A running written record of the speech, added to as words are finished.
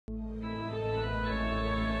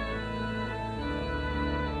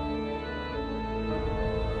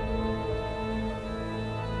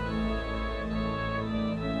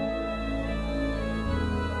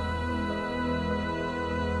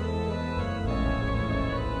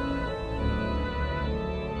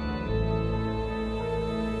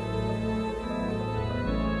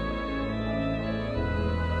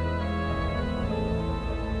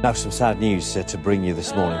Now some sad news to bring you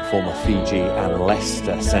this morning. Former Fiji and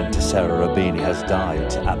Leicester centre Seru Rabeni has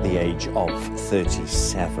died at the age of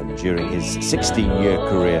 37. During his 16-year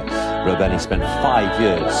career, Rabeni spent 5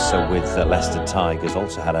 years with Leicester Tigers,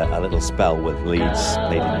 also had a little spell with Leeds,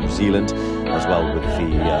 played in New Zealand, as well with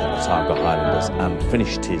the Otago Highlanders, and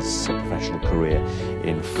finished his professional career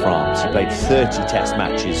in France. He played 30 test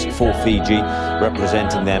matches for Fiji,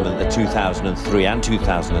 representing them at the 2003 and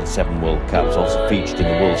 2007 World Cups, also featured in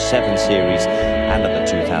the World 7 Series and at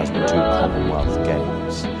the 2002 Commonwealth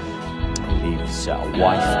Games. He leaves a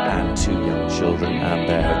wife and 2 young children, and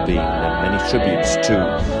there have been many tributes to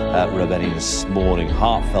Rabeni this morning,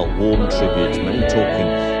 heartfelt, warm tributes, many talking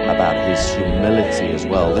about his humility as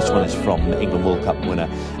well. This one is from England World Cup winner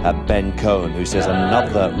Ben Cohen, who says,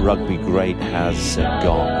 "Another rugby great has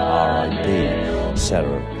gone, R.I.P.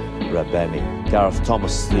 Seru Rabeni." Gareth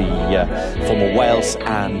Thomas, the former Wales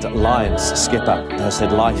and Lions skipper, has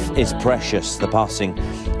said, "Life is precious. The passing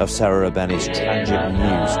of Seru Rabeni's tragic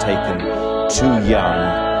news, taken too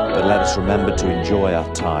young, but let us remember to enjoy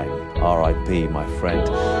our time. R.I.P. my friend."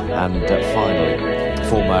 And finally,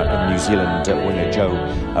 former New Zealand winner Joe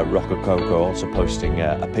Rokocoko, also posting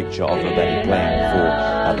a picture of Rabeni playing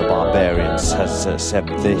for the Barbarians, has said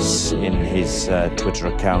this in his Twitter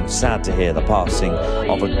account: "Sad to hear the passing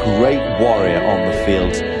of a great warrior on the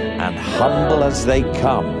field, and humble as they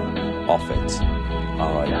come off it."